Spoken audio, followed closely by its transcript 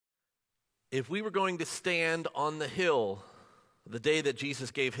If we were going to stand on the hill the day that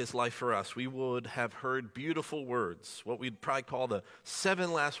Jesus gave his life for us, we would have heard beautiful words, what we'd probably call the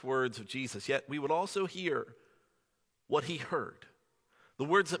 7 last words of Jesus. Yet we would also hear what he heard, the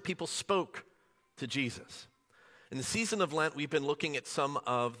words that people spoke to Jesus. In the season of Lent, we've been looking at some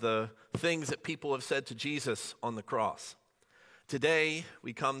of the things that people have said to Jesus on the cross. Today,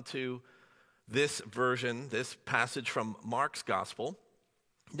 we come to this version, this passage from Mark's gospel.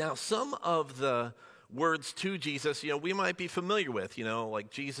 Now, some of the words to Jesus, we might be familiar with,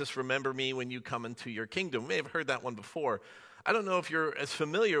 like, Jesus, remember me when you come into your kingdom. We may have heard that one before. I don't know if you're as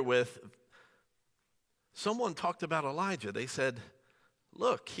familiar with, someone talked about Elijah. They said,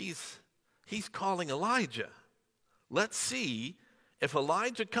 look, he's calling Elijah. Let's see if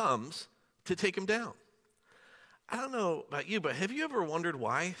Elijah comes to take him down. I don't know about you, but have you ever wondered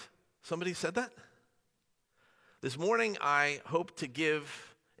why somebody said that? This morning, I hope to give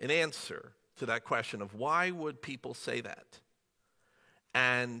an answer to that question of why would people say that?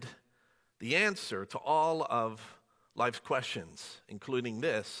 And the answer to all of life's questions, including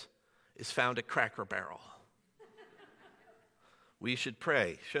this, is found at Cracker Barrel. We should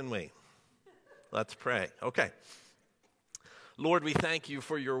pray, shouldn't we? Let's pray. Okay. Lord, we thank you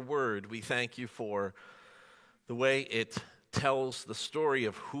for your word. We thank you for the way it tells the story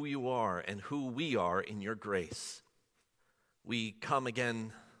of who you are and who we are in your grace. We come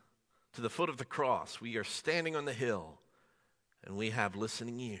again to the foot of the cross. We are standing on the hill, and we have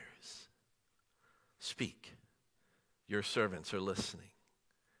listening ears. Speak. Your servants are listening.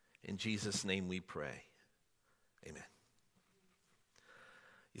 In Jesus' name we pray. Amen.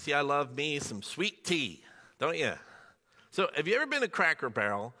 You see, I love me some sweet tea, don't you? So have you ever been to Cracker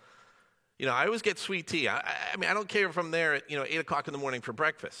Barrel? I always get sweet tea. I mean, I don't care if I'm there at, 8 o'clock in the morning for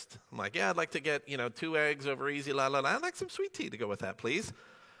breakfast. I'm like, yeah, I'd like to get, 2 eggs over easy, la, la, la. I'd like some sweet tea to go with that, please.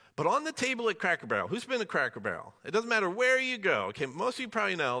 But on the table at Cracker Barrel, who's been to Cracker Barrel? It doesn't matter where you go. Okay, most of you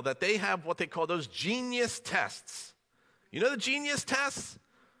probably know that they have what they call those genius tests. You know the genius tests?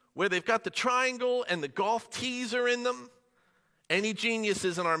 Where they've got the triangle and the golf tees are in them? Any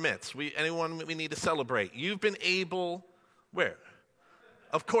geniuses in our midst? Anyone we need to celebrate? You've been able, where?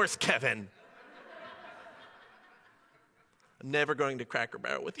 Of course, Kevin. I'm never going to Cracker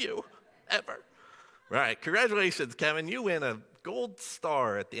Barrel with you, ever. Right, congratulations, Kevin. You win a gold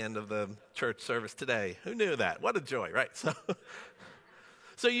star at the end of the church service today. Who knew that? What a joy, right?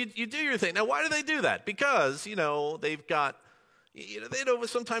 So you do your thing. Now, why do they do that? Because, they've got, they know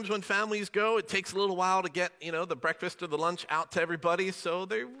sometimes when families go, it takes a little while to get, the breakfast or the lunch out to everybody. So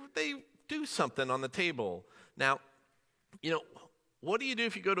they do something on the table. Now, what do you do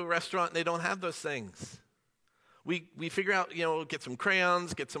if you go to a restaurant and they don't have those things? We figure out, get some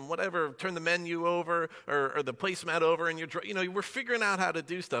crayons, get some whatever, turn the menu over or the placemat over, and we're figuring out how to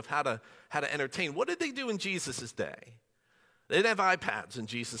do stuff, how to entertain. What did they do in Jesus' day? They didn't have iPads in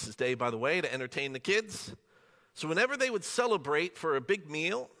Jesus' day, by the way, to entertain the kids. So whenever they would celebrate for a big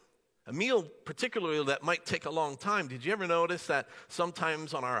meal, a meal particularly that might take a long time, did you ever notice that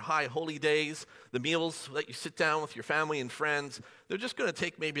sometimes on our high holy days, the meals that you sit down with your family and friends, they're just going to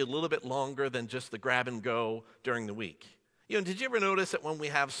take maybe a little bit longer than just the grab and go during the week? Did you ever notice that when we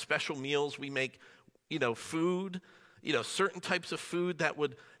have special meals, we make, food, certain types of food that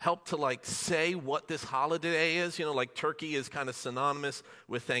would help to say what this holiday is? Like turkey is kind of synonymous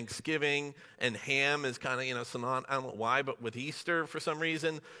with Thanksgiving, and ham is kind of, synonymous, I don't know why, but with Easter for some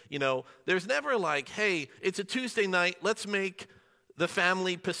reason. There's never hey, it's a Tuesday night, let's make the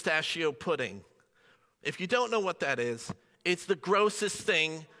family pistachio pudding. If you don't know what that is, it's the grossest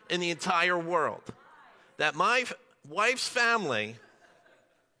thing in the entire world. That my wife's family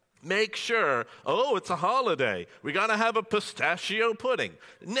make sure, it's a holiday, we got to have a pistachio pudding.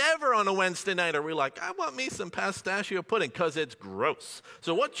 Never on a Wednesday night are we like, I want me some pistachio pudding, because it's gross.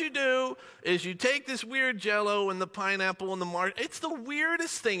 So what you do is you take this weird Jell-O and the pineapple and the it's the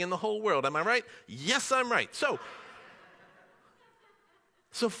weirdest thing in the whole world. Am I right? Yes, I'm right. So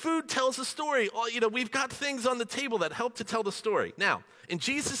food tells a story. We've got things on the table that help to tell the story. Now, in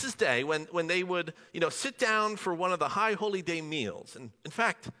Jesus' day, when they would, sit down for one of the high holy day meals, and in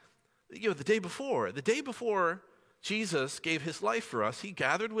fact, the day before Jesus gave his life for us, he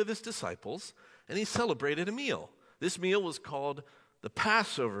gathered with his disciples and he celebrated a meal. This meal was called the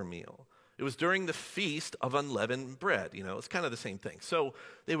Passover meal. It was during the Feast of Unleavened Bread. It's kind of the same thing. So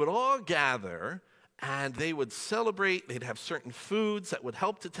they would all gather and they would celebrate. They'd have certain foods that would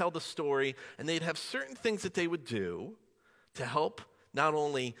help to tell the story, and they'd have certain things that they would do to help not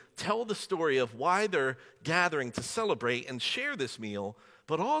only tell the story of why they're gathering to celebrate and share this meal,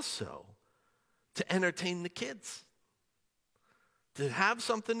 but also to entertain the kids, to have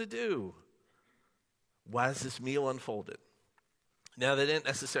something to do as this meal unfolded. Now, they didn't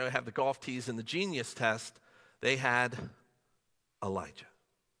necessarily have the golf tees and the genius test. They had Elijah.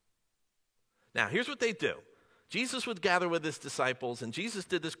 Now, here's what they do. Jesus would gather with his disciples, and Jesus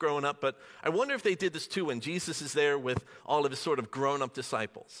did this growing up, but I wonder if they did this too when Jesus is there with all of his sort of grown-up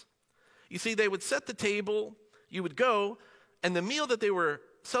disciples. You see, they would set the table, you would go, and the meal that they were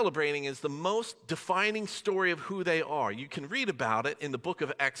celebrating is the most defining story of who they are. You can read about it in the book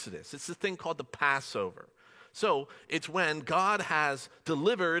of Exodus. It's the thing called the Passover. So it's when God has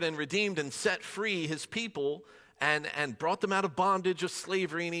delivered and redeemed and set free his people and brought them out of bondage of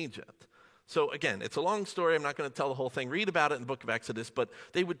slavery in Egypt. So again, it's a long story. I'm not going to tell the whole thing. Read about it in the book of Exodus. But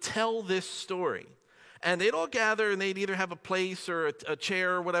they would tell this story. And they'd all gather, and they'd either have a place or a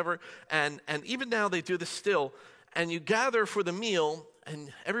chair or whatever. And even now they do this still. And you gather for the meal,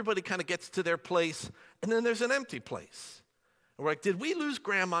 and everybody kind of gets to their place. And then there's an empty place. And we're like, did we lose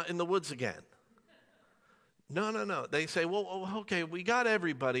Grandma in the woods again? No. They say, well, okay, we got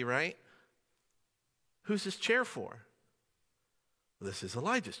everybody, right? Who's this chair for? This is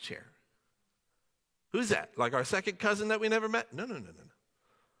Elijah's chair. Who's that? Like our second cousin that we never met? No.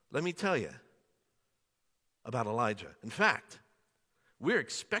 Let me tell you about Elijah. In fact, we're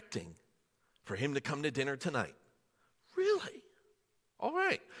expecting for him to come to dinner tonight. Really? All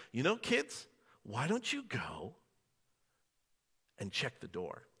right. You know, kids, why don't you go and check the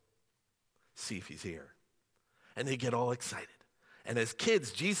door? See if he's here. And they get all excited. And as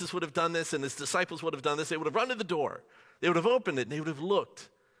kids, Jesus would have done this and his disciples would have done this. They would have run to the door. They would have opened it and they would have looked.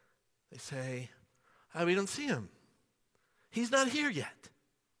 They say, we don't see him. He's not here yet.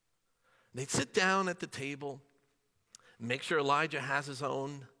 And they'd sit down at the table, make sure Elijah has his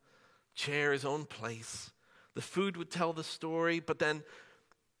own chair, his own place. The food would tell the story, but then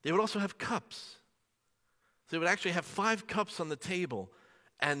they would also have cups. So they would actually have 5 cups on the table,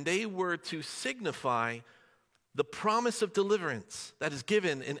 and they were to signify the promise of deliverance that is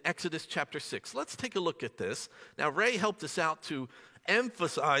given in Exodus chapter 6. Let's take a look at this. Now, Ray helped us out to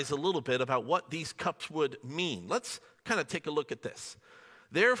emphasize a little bit about what these cups would mean. Let's kind of take a look at this.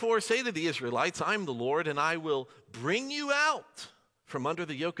 Therefore, say to the Israelites, I'm the Lord, and I will bring you out from under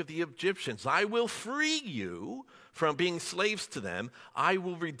the yoke of the Egyptians. I will free you from being slaves to them. I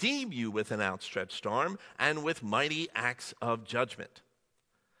will redeem you with an outstretched arm and with mighty acts of judgment.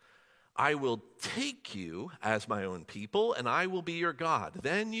 I will take you as my own people, and I will be your God.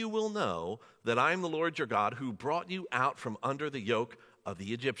 Then you will know that I am the Lord your God who brought you out from under the yoke of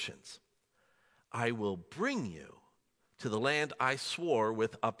the Egyptians. I will bring you to the land I swore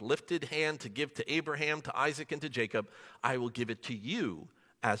with uplifted hand to give to Abraham, to Isaac, and to Jacob. I will give it to you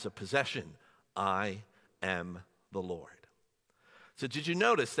as a possession. I am the Lord. So did you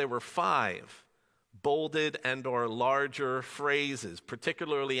notice there were 5 bolded and or larger phrases,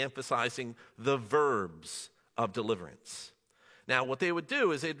 particularly emphasizing the verbs of deliverance? Now, what they would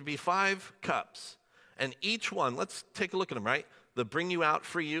do is it would be 5 cups, and each one, let's take a look at them, right? The bring you out,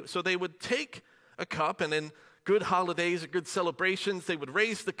 free you. So they would take a cup, and in good holidays or good celebrations, they would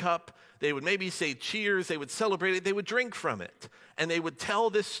raise the cup, they would maybe say cheers, they would celebrate it, they would drink from it, and they would tell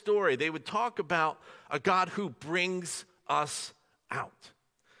this story. They would talk about a God who brings us out.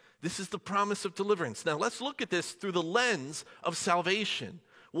 This is the promise of deliverance. Now, let's look at this through the lens of salvation.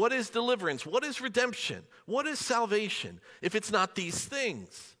 What is deliverance? What is redemption? What is salvation if it's not these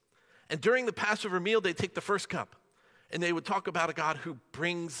things? And during the Passover meal, they'd take the first cup, and they would talk about a God who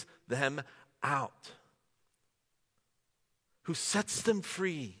brings them out, who sets them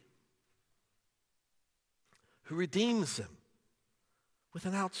free, who redeems them with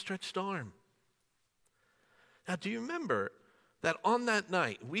an outstretched arm. Now, do you remember that on that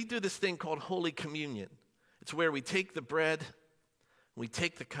night, we do this thing called Holy Communion? It's where we take the bread, we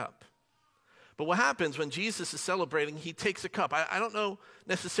take the cup. But what happens when Jesus is celebrating, he takes a cup. I don't know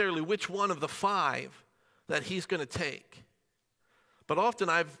necessarily which one of the 5 that he's going to take. But often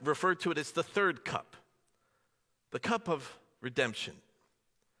I've referred to it as the 3rd cup, the cup of redemption.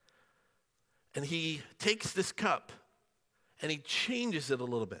 And he takes this cup and he changes it a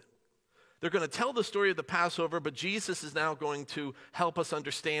little bit. They're going to tell the story of the Passover, but Jesus is now going to help us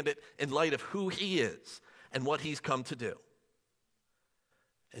understand it in light of who he is and what he's come to do.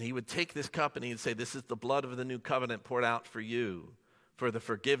 And he would take this cup and he would say, this is the blood of the new covenant poured out for you for the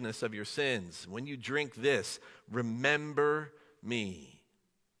forgiveness of your sins. When you drink this, remember me.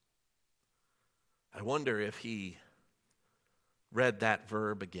 I wonder if he read that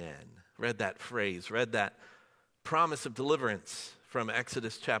verb again, read that phrase, read that promise of deliverance from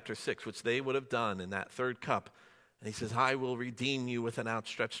Exodus chapter 6, which they would have done in that 3rd cup. And he says, I will redeem you with an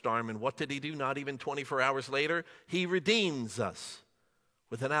outstretched arm. And what did he do? Not even 24 hours later, he redeems us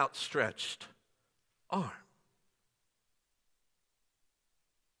with an outstretched arm.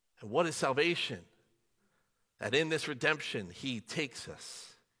 And what is salvation? That in this redemption, he takes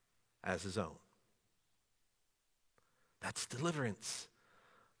us as his own. That's deliverance,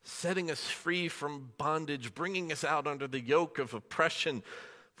 setting us free from bondage, bringing us out under the yoke of oppression,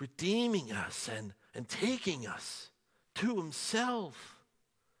 redeeming us and taking us to himself.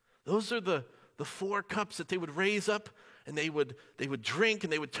 Those are the four cups that they would raise up, and they would drink,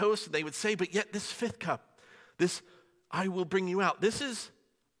 and they would toast, and they would say, but yet this fifth cup, this I will bring you out. This is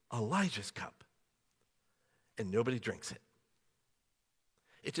Elijah's cup, and nobody drinks it.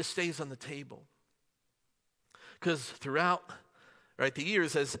 It just stays on the table. Because throughout, the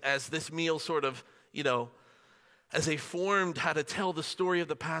years, as this meal sort of, as they formed how to tell the story of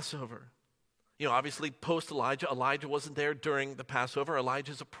the Passover, obviously post-Elijah, Elijah wasn't there during the Passover.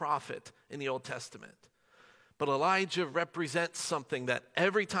 Elijah's a prophet in the Old Testament. But Elijah represents something that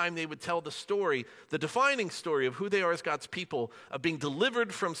every time they would tell the story, the defining story of who they are as God's people, of being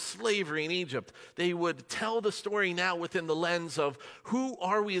delivered from slavery in Egypt, they would tell the story now within the lens of who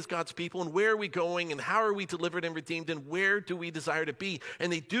are we as God's people and where are we going and how are we delivered and redeemed and where do we desire to be?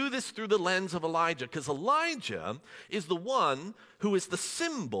 And they do this through the lens of Elijah, because Elijah is the one who is the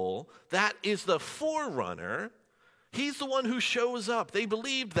symbol, that is the forerunner. He's the one who shows up. They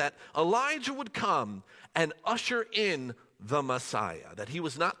believed that Elijah would come and usher in the Messiah, that he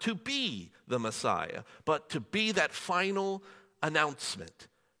was not to be the Messiah, but to be that final announcement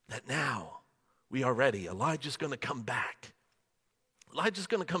that now we are ready. Elijah's going to come back. Elijah's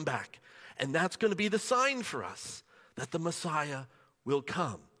going to come back, and that's going to be the sign for us that the Messiah will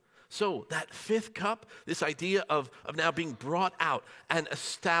come. So that fifth cup, this idea of now being brought out and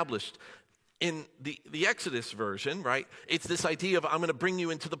established. In the Exodus version, it's this idea of I'm going to bring you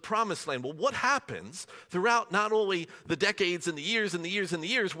into the promised land. Well, what happens throughout not only the decades and the years and the years and the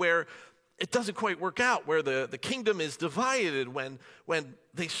years where it doesn't quite work out, where the kingdom is divided, when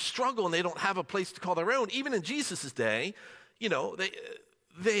they struggle and they don't have a place to call their own, even in Jesus' day,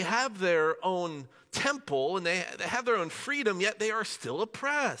 they have their own temple and they have their own freedom, yet they are still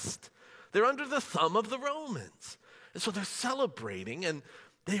oppressed. They're under the thumb of the Romans. And so they're celebrating, and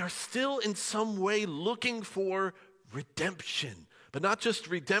they are still in some way looking for redemption, but not just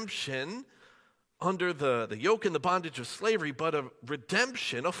redemption under the yoke and the bondage of slavery, but a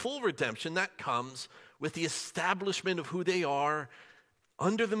redemption, a full redemption that comes with the establishment of who they are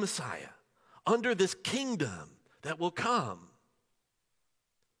under the Messiah, under this kingdom that will come.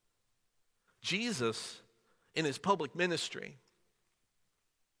 Jesus, in his public ministry,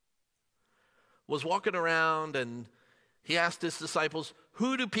 was walking around and he asked his disciples,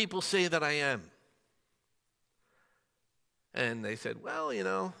 who do people say that I am? And they said, well,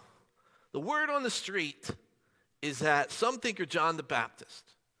 the word on the street is that some think you're John the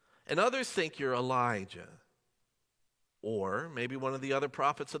Baptist, and others think you're Elijah, or maybe one of the other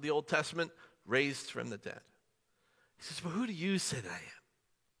prophets of the Old Testament raised from the dead. He says, well, who do you say that I am?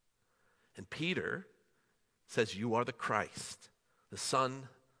 And Peter says, you are the Christ, the Son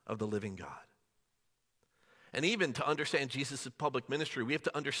of the living God. And even to understand Jesus' public ministry, we have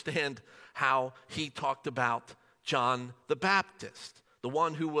to understand how he talked about John the Baptist, the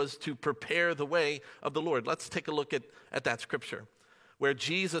one who was to prepare the way of the Lord. Let's take a look at that scripture where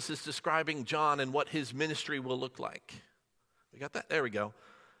Jesus is describing John and what his ministry will look like. We got that? There we go.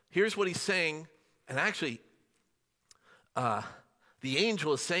 Here's what he's saying, and actually, the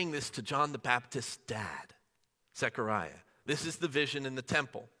angel is saying this to John the Baptist's dad, Zechariah. This is the vision in the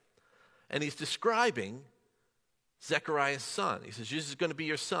temple. And he's describing Zechariah's son. He says, Jesus is going to be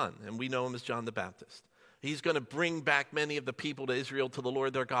your son, and we know him as John the Baptist. He's going to bring back many of the people to Israel to the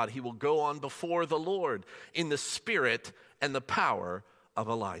Lord their God. He will go on before the Lord in the spirit and the power of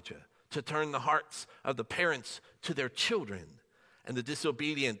Elijah, to turn the hearts of the parents to their children and the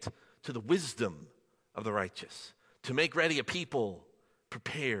disobedient to the wisdom of the righteous, to make ready a people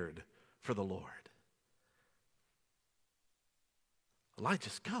prepared for the Lord.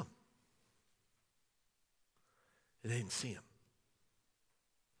 Elijah's come. They didn't see him.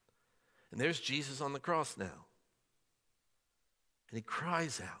 And there's Jesus on the cross now. And he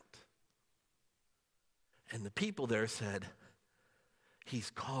cries out. And the people there said,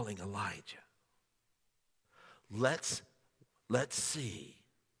 he's calling Elijah. Let's see.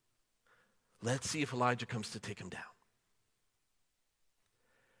 Let's see if Elijah comes to take him down.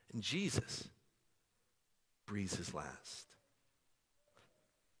 And Jesus breathes his last.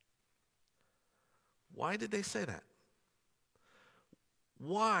 Why did they say that?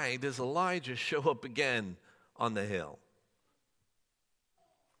 Why does Elijah show up again on the hill?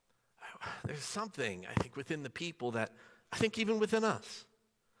 There's something, I think, within the people that, I think even within us,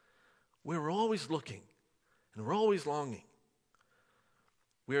 We're always looking and we're always longing.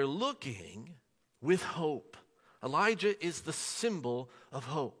 We're looking with hope. Elijah is the symbol of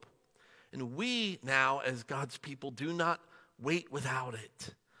hope. And we now, as God's people, do not wait without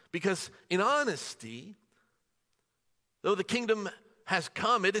it. Because in honesty, though the kingdom has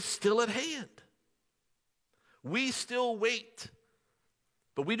come, it is still at hand. We still wait,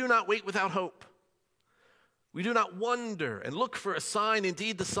 but we do not wait without hope. We do not wonder and look for a sign.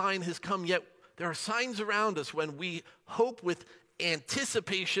 Indeed, the sign has come, yet there are signs around us when we hope with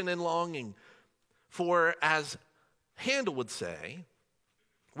anticipation and longing. For as Handel would say,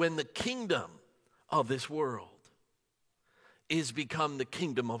 when the kingdom of this world is become the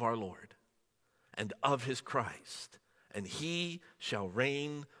kingdom of our Lord and of his Christ, and he shall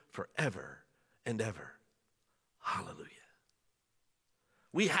reign forever and ever. Hallelujah.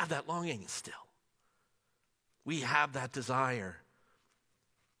 We have that longing still. We have that desire.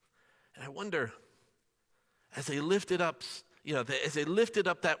 And I wonder, as they lifted up, as they lifted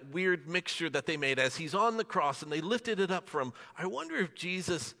up that weird mixture that they made as he's on the cross and they lifted it up for him, I wonder if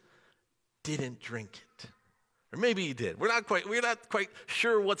Jesus didn't drink it. Or maybe he did. We're not quite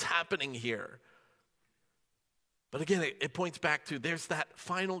sure what's happening here. But again, it points back to there's that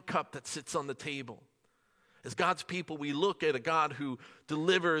final cup that sits on the table. As God's people, we look at a God who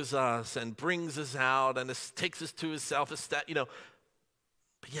delivers us and brings us out and takes us to his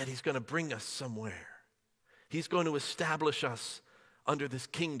but yet he's going to bring us somewhere. He's going to establish us under this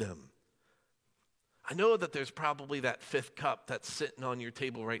kingdom. I know that there's probably that fifth cup that's sitting on your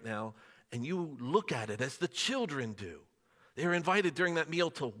table right now, and you look at it as the children do. They're invited during that meal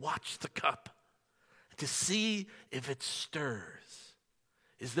to watch the cup, to see if it stirs.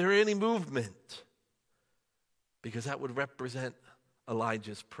 Is there any movement? Because that would represent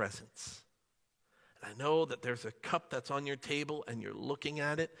Elijah's presence. And I know that there's a cup that's on your table and you're looking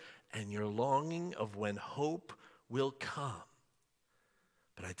at it and you're longing of when hope will come.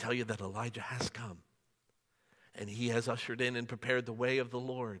 But I tell you that Elijah has come. And he has ushered in and prepared the way of the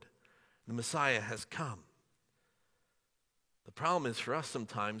Lord. The Messiah has come. The problem is for us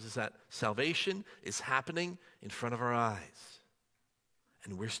sometimes is that salvation is happening in front of our eyes.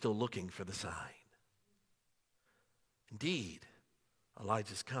 And we're still looking for the sign. Indeed,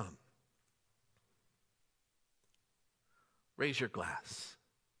 Elijah's come. Raise your glass.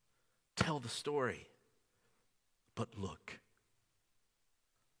 Tell the story. But look.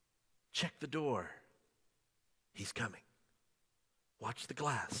 Check the door. He's coming. Watch the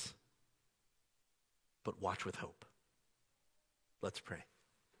glass. But watch with hope. Let's pray.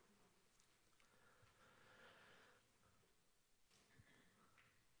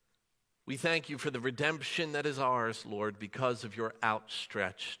 We thank you for the redemption that is ours, Lord, because of your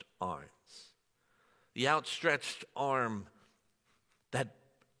outstretched arms. The outstretched arm that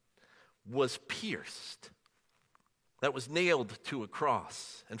was pierced, that was nailed to a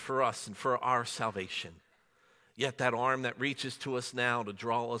cross, and for us and for our salvation. Yet that arm that reaches to us now to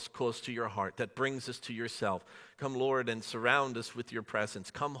draw us close to your heart, that brings us to yourself. Come, Lord, and surround us with your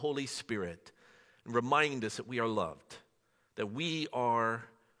presence. Come, Holy Spirit, and remind us that we are loved, that we are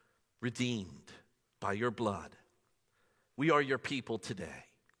redeemed by your blood. We are your people today,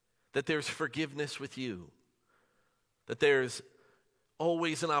 that there's forgiveness with you, that there's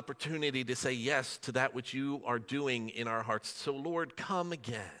always an opportunity to say yes to that which you are doing in our hearts. So, Lord, come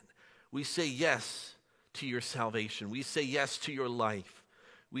again. We say yes to your salvation. We say yes to your life.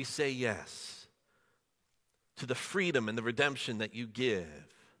 We say yes to the freedom and the redemption that you give.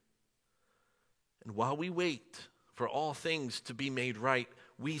 And while we wait for all things to be made right,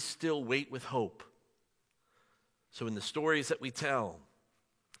 we still wait with hope. So in the stories that we tell,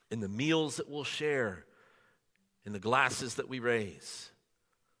 in the meals that we'll share, in the glasses that we raise,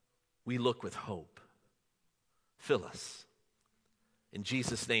 we look with hope. Fill us. In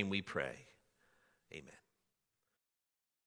Jesus' name we pray. Amen.